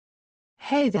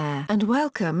Hey there and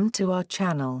welcome to our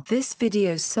channel. This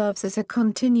video serves as a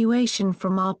continuation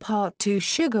from our part 2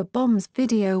 sugar bombs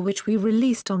video which we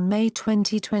released on May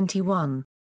 2021.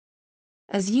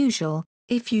 As usual,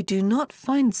 if you do not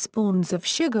find spawns of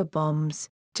sugar bombs,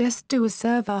 just do a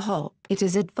server hop. It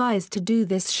is advised to do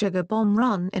this sugar bomb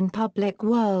run in public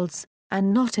worlds,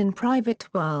 and not in private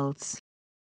worlds.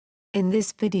 In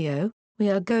this video, we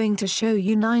are going to show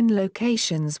you 9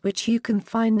 locations which you can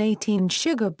find 18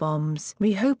 sugar bombs.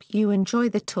 We hope you enjoy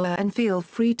the tour and feel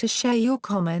free to share your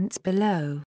comments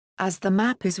below. As the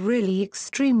map is really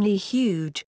extremely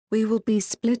huge, we will be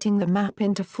splitting the map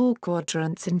into 4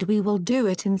 quadrants and we will do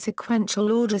it in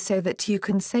sequential order so that you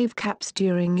can save caps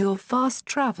during your fast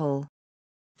travel.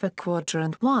 For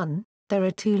quadrant 1, there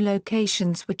are 2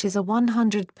 locations which is a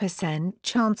 100%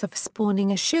 chance of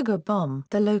spawning a sugar bomb.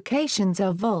 The locations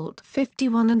are Vault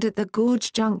 51 and at the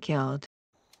Gorge Junkyard.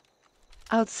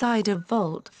 Outside of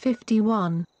Vault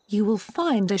 51, you will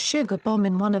find a sugar bomb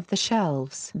in one of the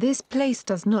shelves. This place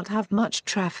does not have much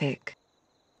traffic.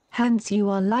 Hence you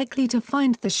are likely to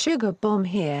find the sugar bomb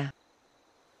here.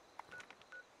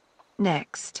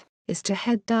 Next, is to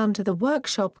head down to the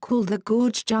workshop called the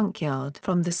Gorge Junkyard.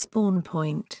 From the spawn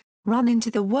point, run into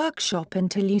the workshop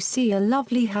until you see a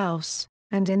lovely house,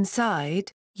 and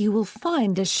inside, you will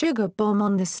find a sugar bomb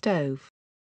on the stove.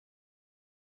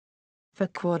 For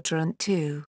quadrant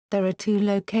 2, there are 2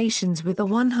 locations with a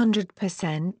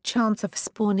 100% chance of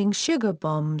spawning sugar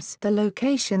bombs. The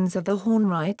locations are the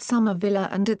Hornwright Summer Villa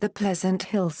and at the Pleasant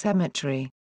Hill Cemetery.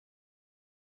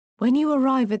 When you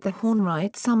arrive at the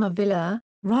Hornwright Summer Villa,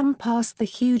 run past the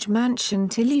huge mansion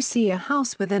till you see a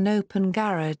house with an open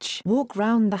garage. Walk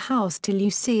round the house till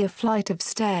you see a flight of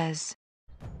stairs.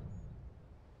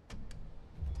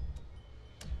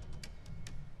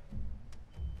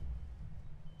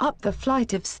 Up the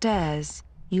flight of stairs,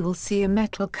 you will see a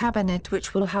metal cabinet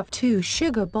which will have 2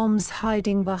 sugar bombs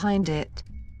hiding behind it.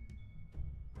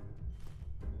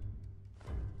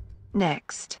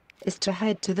 Next, is to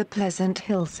head to the Pleasant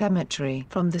Hill Cemetery.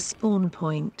 From the spawn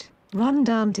point, run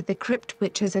down to the crypt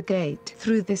which has a gate.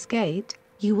 Through this gate,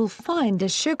 you will find a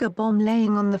sugar bomb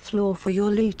laying on the floor for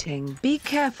your looting. Be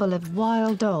careful of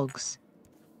wild dogs.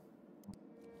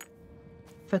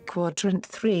 For quadrant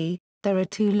 3, there are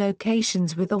 2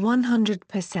 locations with a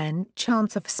 100%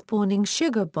 chance of spawning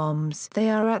sugar bombs. They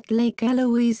are at Lake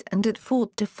Eloise and at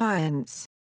Fort Defiance.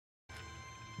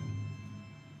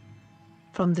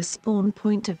 From the spawn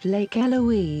point of Lake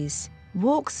Eloise,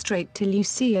 walk straight till you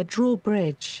see a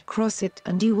drawbridge. Cross it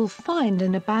and you will find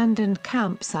an abandoned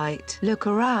campsite. Look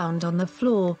around on the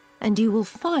floor, and you will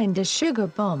find a sugar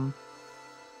bomb.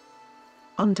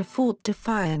 On to Fort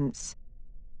Defiance,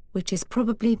 which is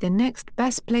probably the next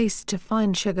best place to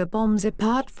find sugar bombs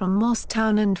apart from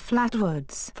Mosstown and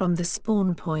Flatwoods. From the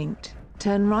spawn point,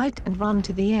 turn right and run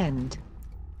to the end.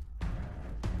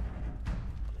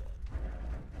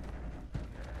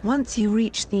 Once you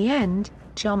reach the end,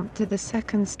 jump to the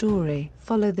 2nd story.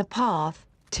 Follow the path,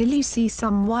 till you see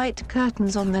some white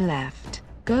curtains on the left.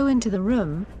 Go into the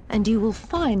room, and you will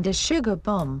find a sugar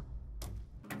bomb.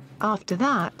 After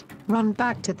that, run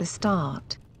back to the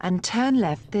start, and turn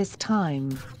left this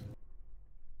time.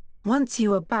 Once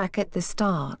you are back at the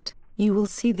start, you will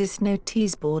see this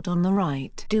notice board on the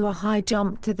right. Do a high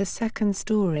jump to the 2nd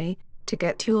story, to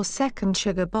get your 2nd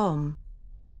sugar bomb.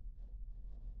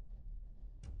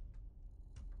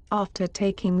 After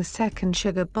taking the 2nd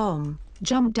sugar bomb,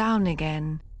 jump down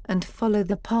again, and follow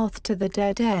the path to the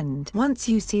dead end. Once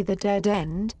you see the dead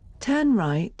end, turn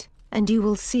right, and you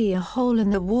will see a hole in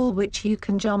the wall which you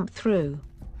can jump through.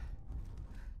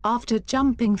 After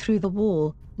jumping through the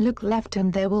wall, look left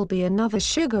and there will be another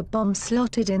sugar bomb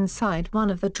slotted inside one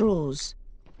of the drawers.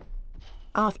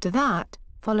 After that,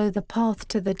 follow the path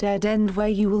to the dead end where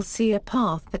you will see a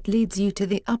path that leads you to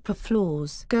the upper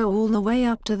floors. Go all the way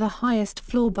up to the highest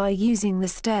floor by using the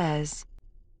stairs.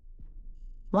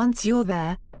 Once you're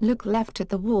there, look left at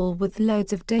the wall with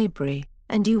loads of debris,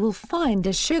 and you will find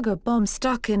a sugar bomb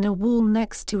stuck in a wall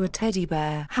next to a teddy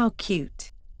bear. How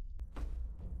cute!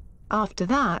 After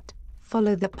that,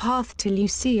 follow the path till you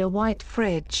see a white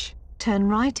fridge. Turn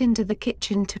right into the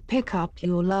kitchen to pick up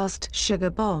your last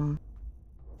sugar bomb.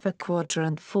 For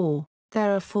quadrant 4,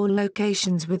 there are 4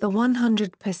 locations with a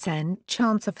 100%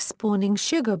 chance of spawning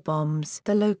sugar bombs.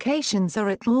 The locations are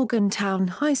at Morgantown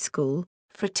High School,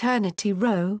 Fraternity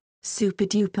Row, Super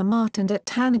Duper Mart and at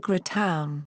Tanagra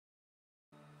Town.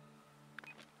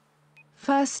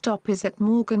 First stop is at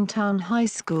Morgantown High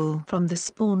School. From the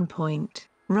spawn point,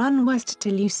 run west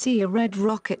till you see a red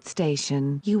rocket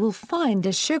station. You will find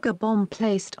a sugar bomb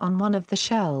placed on one of the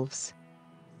shelves.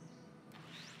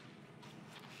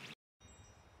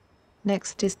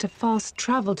 Next is to fast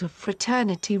travel to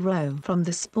Fraternity Row from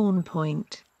the spawn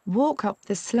point. Walk up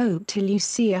the slope till you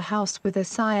see a house with a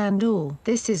cyan door.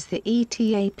 This is the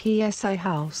ETAPSI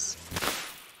house.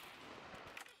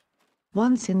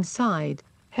 Once inside,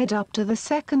 head up to the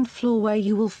second floor where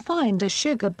you will find a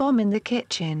sugar bomb in the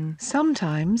kitchen.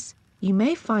 Sometimes, you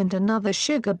may find another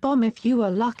sugar bomb if you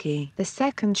are lucky. The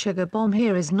second sugar bomb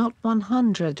here is not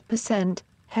 100%,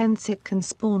 hence it can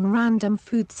spawn random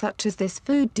food such as this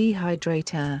food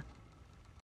dehydrator.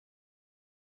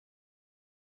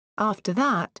 After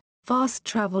that, fast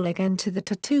travel again to the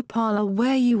tattoo parlor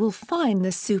where you will find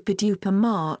the Super Duper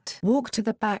Mart. Walk to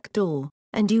the back door,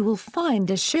 and you will find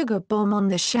a sugar bomb on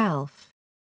the shelf.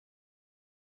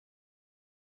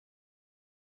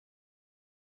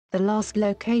 The last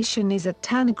location is at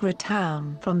Tanagra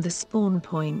Town. From the spawn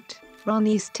point, run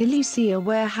east till you see a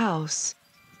warehouse.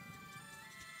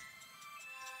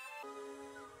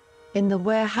 In the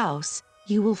warehouse,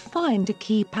 you will find a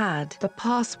keypad. The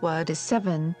password is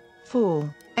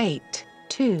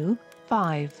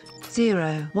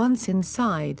 7482550. Once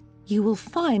inside, you will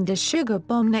find a sugar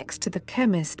bomb next to the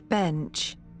chemist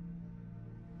bench.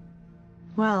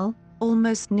 Well,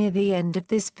 almost near the end of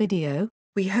this video.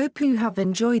 We hope you have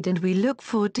enjoyed and we look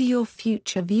forward to your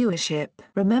future viewership.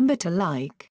 Remember to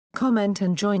like, comment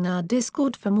and join our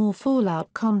Discord for more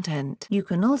Fallout content. You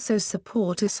can also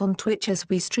support us on Twitch as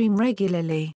we stream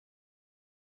regularly.